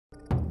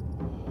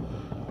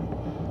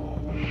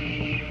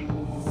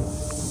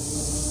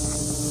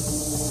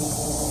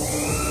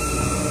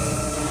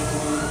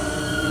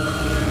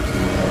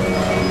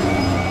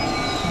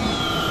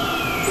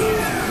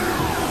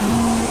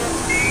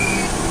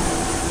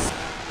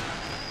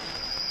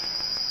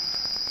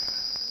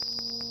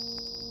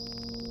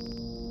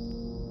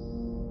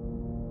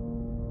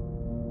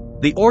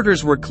The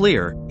orders were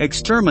clear: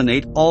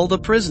 exterminate all the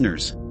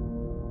prisoners.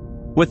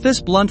 With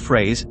this blunt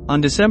phrase,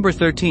 on December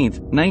 13,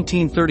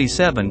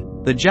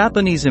 1937, the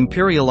Japanese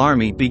Imperial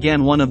Army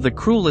began one of the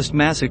cruelest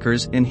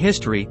massacres in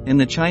history in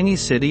the Chinese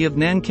city of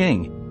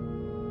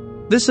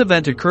Nanking. This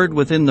event occurred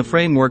within the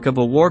framework of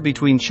a war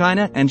between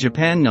China and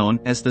Japan known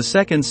as the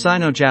Second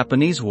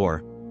Sino-Japanese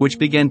War, which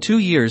began 2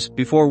 years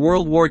before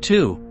World War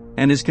II,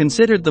 and is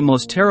considered the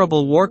most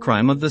terrible war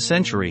crime of the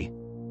century.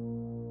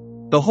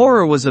 The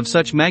horror was of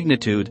such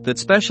magnitude that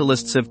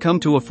specialists have come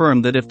to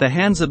affirm that if the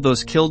hands of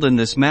those killed in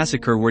this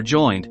massacre were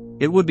joined,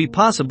 it would be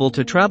possible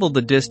to travel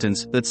the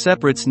distance that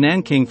separates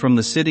Nanking from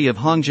the city of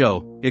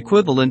Hangzhou,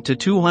 equivalent to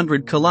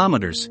 200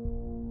 kilometers.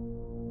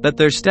 That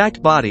their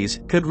stacked bodies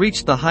could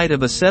reach the height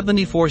of a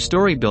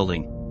 74-story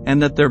building,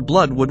 and that their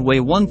blood would weigh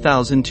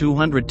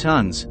 1,200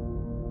 tons.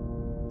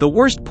 The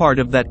worst part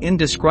of that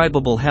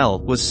indescribable hell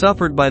was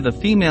suffered by the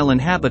female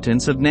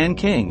inhabitants of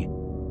Nanking.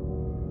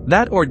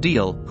 That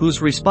ordeal,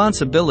 whose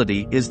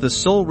responsibility is the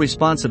sole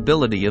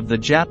responsibility of the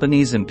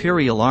Japanese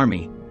Imperial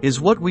Army, is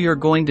what we are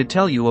going to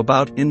tell you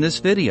about in this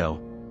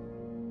video.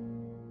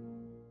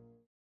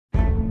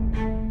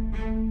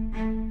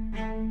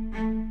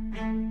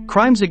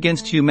 Crimes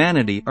against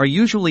humanity are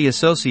usually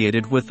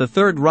associated with the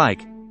Third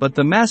Reich, but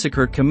the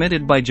massacre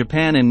committed by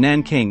Japan in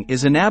Nanking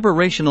is an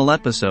aberrational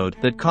episode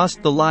that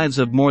cost the lives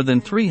of more than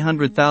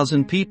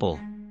 300,000 people.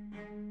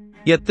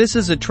 Yet this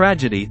is a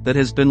tragedy that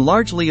has been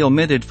largely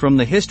omitted from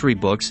the history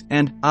books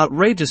and,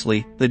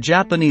 outrageously, the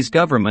Japanese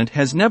government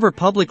has never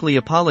publicly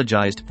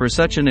apologized for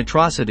such an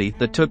atrocity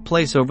that took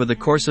place over the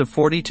course of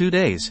 42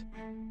 days.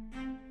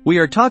 We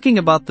are talking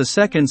about the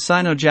Second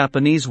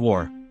Sino-Japanese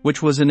War,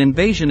 which was an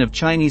invasion of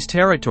Chinese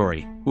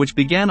territory, which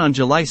began on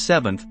July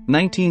 7,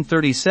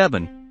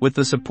 1937, with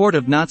the support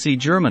of Nazi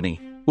Germany,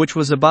 which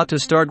was about to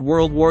start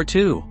World War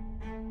II.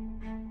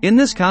 In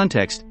this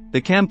context,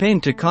 the campaign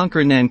to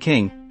conquer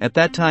Nanking, at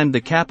that time the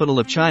capital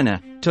of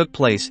China, took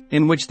place,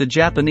 in which the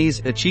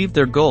Japanese achieved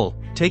their goal,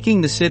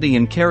 taking the city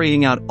and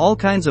carrying out all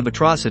kinds of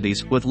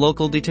atrocities with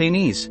local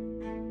detainees.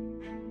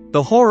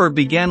 The horror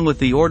began with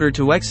the order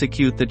to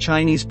execute the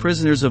Chinese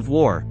prisoners of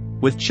war,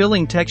 with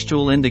chilling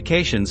textual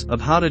indications of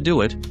how to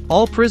do it: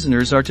 all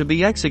prisoners are to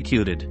be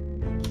executed.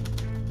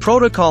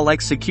 Protocol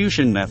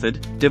execution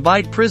method: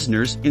 divide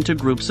prisoners into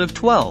groups of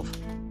 12.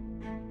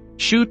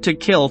 Shoot to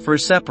kill for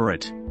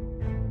separate.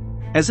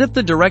 As if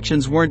the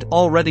directions weren't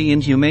already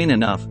inhumane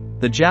enough,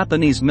 the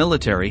Japanese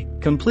military,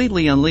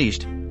 completely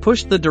unleashed,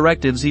 pushed the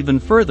directives even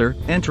further,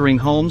 entering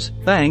homes,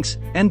 banks,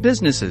 and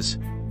businesses.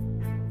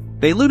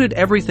 They looted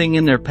everything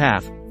in their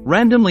path,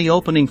 randomly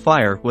opening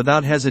fire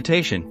without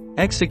hesitation,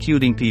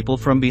 executing people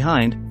from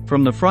behind,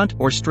 from the front,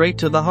 or straight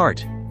to the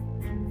heart.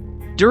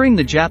 During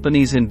the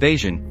Japanese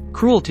invasion,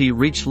 cruelty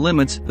reached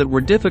limits that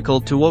were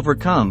difficult to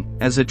overcome,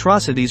 as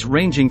atrocities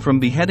ranging from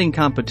beheading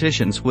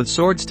competitions with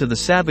swords to the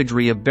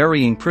savagery of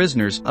burying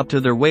prisoners up to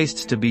their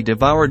waists to be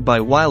devoured by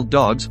wild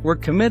dogs were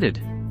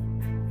committed.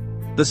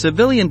 The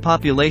civilian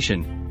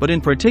population, but in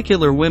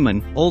particular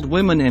women, old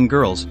women and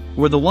girls,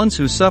 were the ones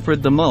who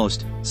suffered the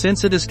most,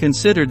 since it is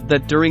considered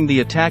that during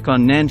the attack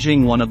on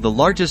Nanjing one of the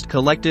largest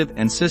collective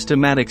and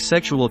systematic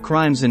sexual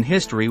crimes in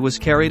history was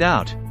carried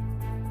out.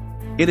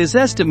 It is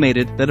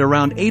estimated that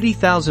around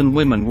 80,000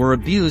 women were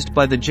abused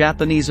by the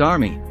Japanese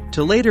army,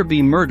 to later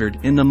be murdered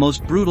in the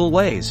most brutal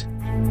ways.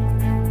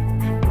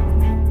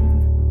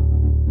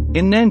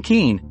 In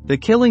Nanking, the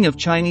killing of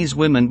Chinese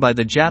women by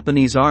the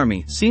Japanese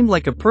army seemed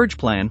like a purge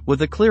plan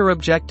with a clear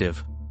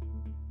objective.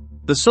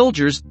 The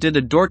soldiers did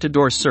a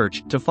door-to-door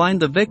search to find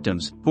the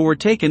victims, who were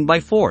taken by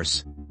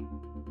force.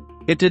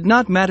 It did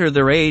not matter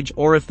their age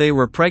or if they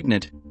were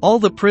pregnant. All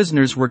the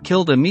prisoners were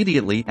killed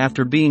immediately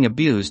after being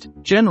abused,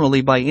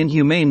 generally by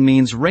inhumane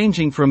means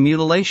ranging from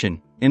mutilation,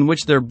 in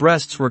which their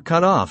breasts were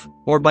cut off,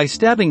 or by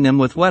stabbing them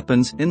with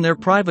weapons in their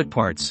private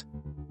parts.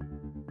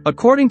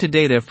 According to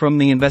data from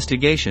the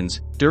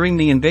investigations, during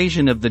the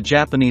invasion of the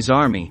Japanese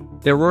army,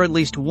 there were at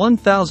least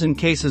 1,000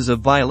 cases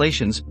of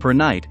violations per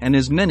night and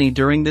as many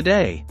during the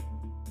day.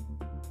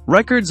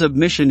 Records of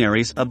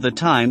missionaries of the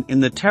time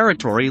in the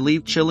territory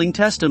leave chilling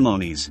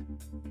testimonies.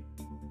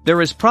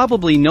 There is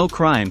probably no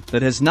crime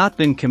that has not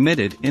been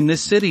committed in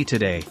this city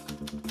today.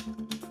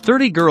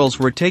 30 girls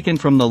were taken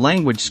from the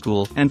language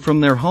school and from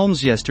their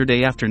homes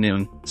yesterday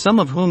afternoon, some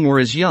of whom were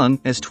as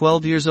young as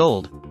 12 years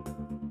old.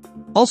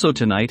 Also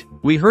tonight,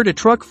 we heard a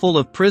truck full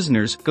of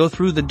prisoners go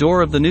through the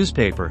door of the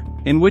newspaper,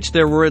 in which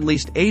there were at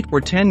least 8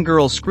 or 10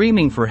 girls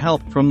screaming for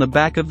help from the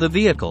back of the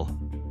vehicle.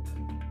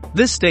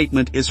 This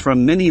statement is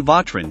from Minnie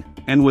Vautrin,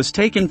 and was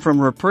taken from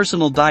her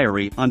personal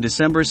diary on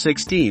December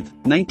 16,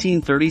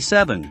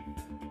 1937.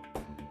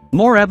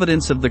 More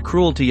evidence of the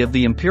cruelty of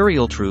the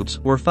Imperial troops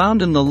were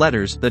found in the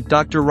letters that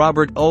Dr.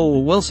 Robert O.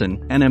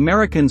 Wilson, an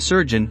American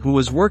surgeon who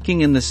was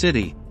working in the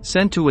city,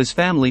 sent to his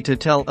family to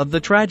tell of the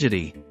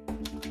tragedy.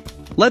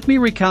 Let me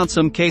recount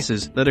some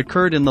cases that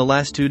occurred in the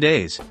last 2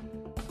 days.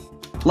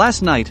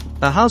 Last night,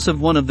 the house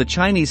of one of the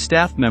Chinese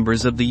staff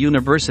members of the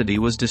university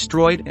was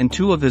destroyed and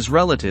 2 of his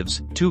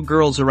relatives, 2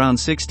 girls around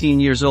 16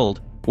 years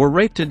old, were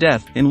raped to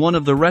death in one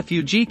of the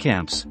refugee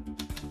camps.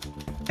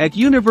 At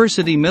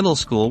University Middle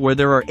School, where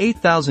there are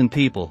 8,000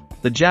 people,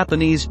 the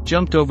Japanese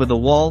jumped over the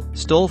wall,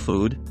 stole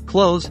food,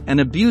 clothes,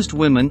 and abused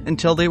women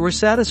until they were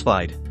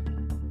satisfied.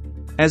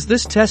 As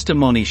this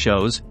testimony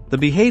shows, the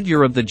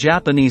behavior of the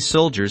Japanese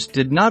soldiers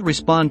did not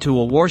respond to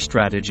a war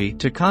strategy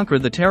to conquer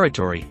the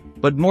territory,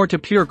 but more to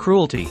pure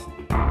cruelty.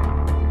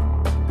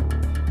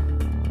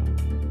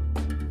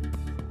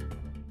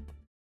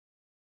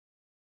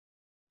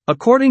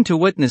 According to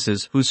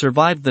witnesses who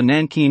survived the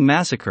Nanking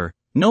massacre,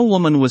 no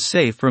woman was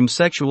safe from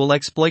sexual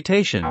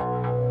exploitation.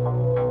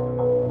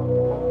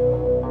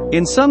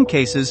 In some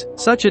cases,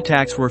 such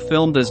attacks were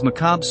filmed as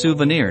macabre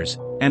souvenirs,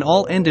 and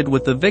all ended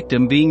with the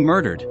victim being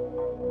murdered.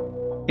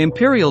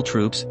 Imperial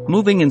troops,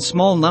 moving in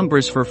small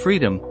numbers for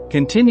freedom,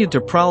 continued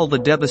to prowl the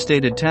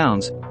devastated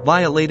towns,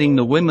 violating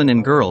the women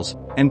and girls,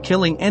 and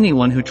killing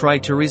anyone who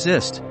tried to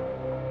resist.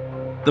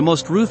 The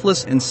most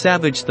ruthless and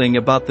savage thing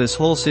about this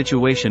whole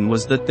situation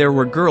was that there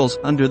were girls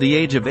under the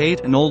age of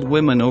 8 and old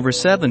women over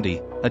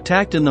 70,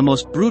 attacked in the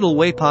most brutal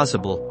way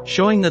possible,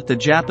 showing that the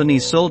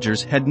Japanese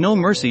soldiers had no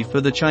mercy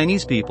for the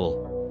Chinese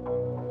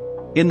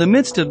people. In the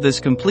midst of this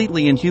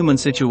completely inhuman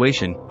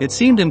situation, it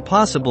seemed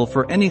impossible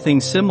for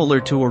anything similar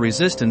to a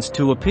resistance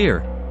to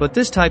appear, but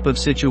this type of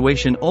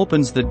situation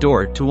opens the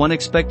door to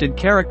unexpected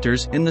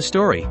characters in the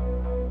story.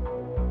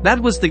 That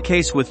was the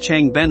case with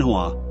Chang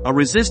Benhua, a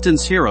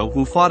resistance hero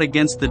who fought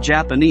against the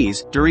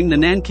Japanese during the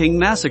Nanking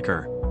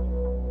massacre.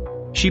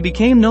 She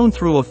became known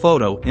through a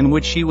photo in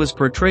which she was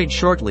portrayed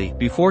shortly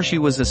before she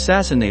was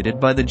assassinated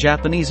by the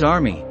Japanese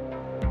army.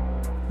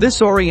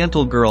 This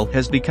Oriental girl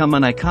has become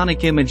an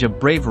iconic image of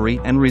bravery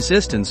and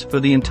resistance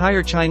for the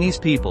entire Chinese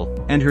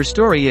people, and her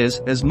story is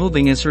as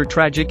moving as her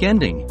tragic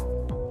ending.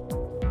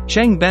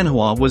 Chang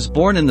Benhua was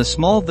born in the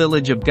small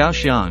village of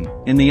Gaoxiang,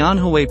 in the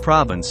Anhui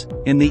province,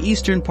 in the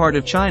eastern part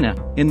of China,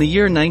 in the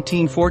year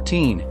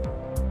 1914.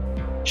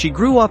 She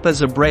grew up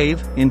as a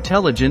brave,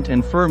 intelligent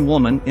and firm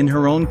woman in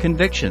her own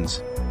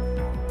convictions.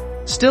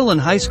 Still in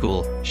high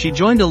school, she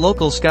joined a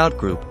local scout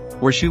group,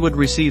 where she would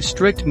receive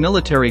strict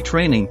military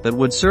training that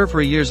would serve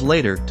her years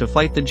later to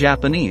fight the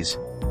Japanese.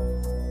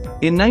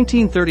 In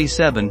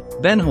 1937,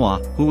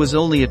 Benhua, who was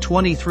only a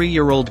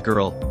 23-year-old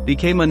girl,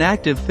 became an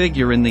active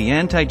figure in the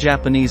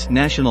anti-Japanese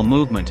national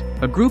movement,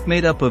 a group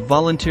made up of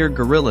volunteer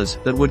guerrillas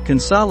that would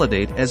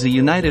consolidate as a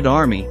united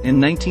army in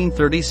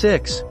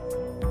 1936.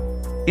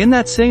 In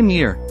that same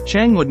year,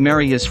 Chang would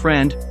marry his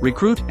friend,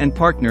 recruit and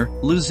partner,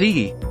 Liu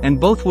Ziyi,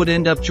 and both would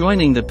end up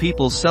joining the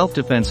People's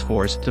Self-Defense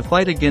Force to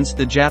fight against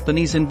the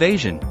Japanese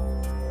invasion.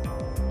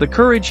 The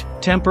courage,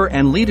 temper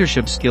and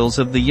leadership skills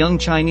of the young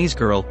Chinese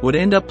girl would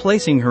end up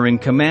placing her in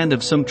command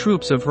of some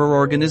troops of her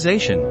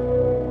organization.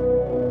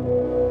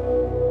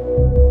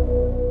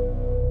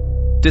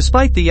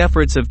 Despite the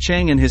efforts of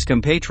Chang and his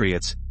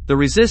compatriots, the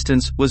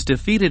resistance was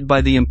defeated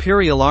by the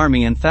Imperial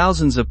Army and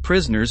thousands of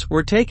prisoners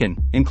were taken,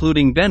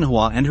 including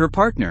Benhua and her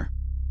partner.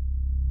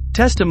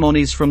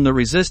 Testimonies from the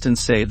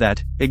resistance say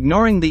that,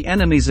 ignoring the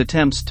enemy's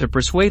attempts to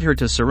persuade her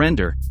to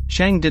surrender,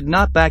 Chang did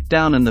not back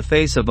down in the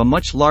face of a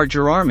much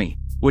larger army,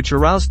 which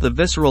aroused the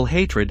visceral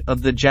hatred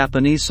of the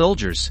Japanese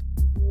soldiers.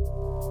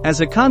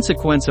 As a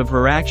consequence of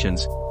her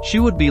actions, she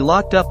would be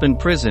locked up in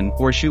prison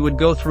or she would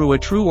go through a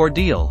true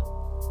ordeal.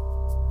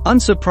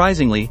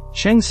 Unsurprisingly,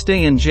 Chang's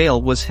stay in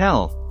jail was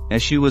hell,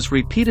 as she was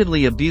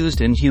repeatedly abused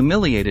and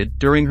humiliated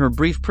during her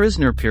brief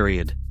prisoner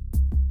period.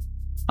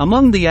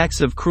 Among the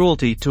acts of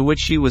cruelty to which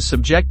she was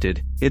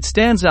subjected, it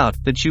stands out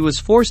that she was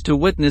forced to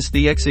witness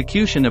the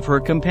execution of her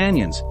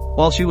companions,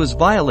 while she was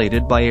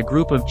violated by a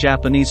group of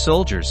Japanese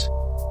soldiers.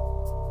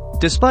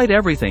 Despite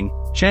everything,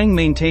 Chang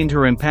maintained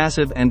her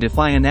impassive and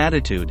defiant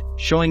attitude,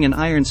 showing an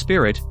iron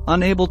spirit,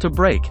 unable to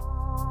break.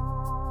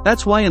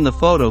 That's why in the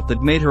photo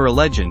that made her a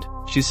legend,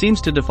 she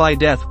seems to defy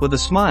death with a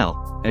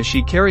smile, as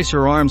she carries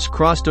her arms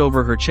crossed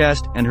over her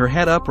chest and her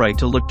head upright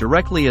to look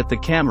directly at the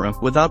camera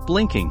without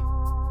blinking.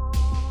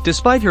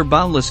 Despite her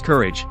boundless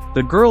courage,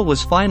 the girl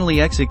was finally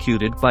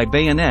executed by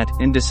bayonet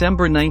in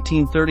December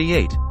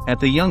 1938, at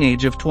the young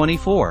age of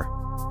 24.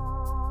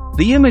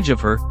 The image of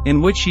her,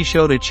 in which she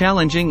showed a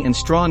challenging and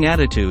strong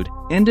attitude,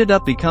 ended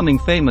up becoming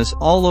famous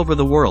all over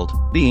the world,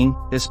 being,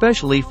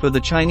 especially for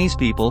the Chinese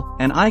people,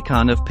 an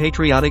icon of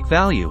patriotic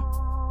value.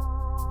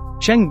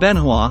 Chang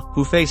Benhua,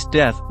 who faced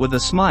death with a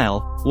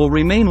smile, will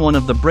remain one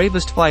of the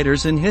bravest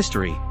fighters in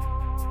history.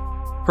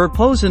 Her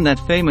pose in that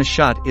famous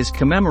shot is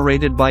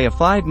commemorated by a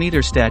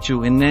 5-meter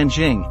statue in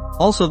Nanking,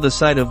 also the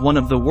site of one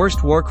of the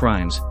worst war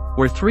crimes,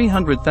 where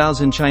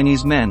 300,000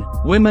 Chinese men,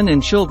 women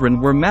and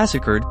children were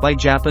massacred by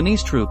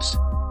Japanese troops.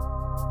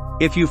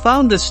 If you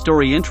found this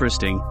story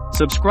interesting,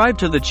 subscribe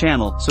to the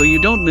channel so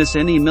you don't miss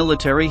any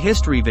military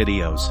history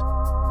videos.